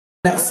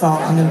Next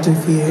song I'm going to do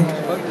for you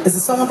is a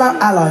song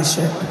about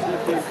allyship.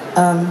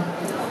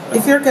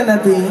 If you're going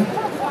to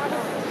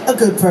be a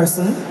good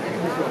person,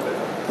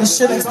 you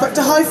shouldn't expect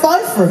a high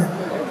five for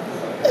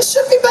it. It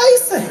should be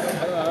basic.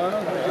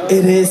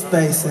 It is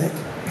basic.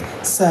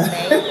 So,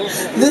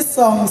 this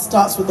song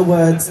starts with the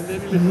words,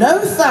 "No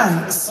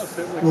thanks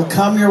will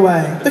come your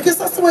way." Because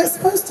that's the way it's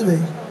supposed to be.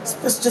 It's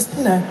supposed to just,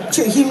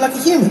 treat a human like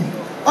a human.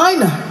 I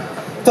know.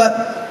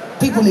 But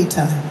people need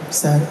telling.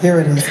 So, here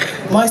it is.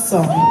 My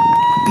song,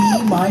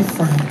 Be My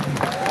Friend.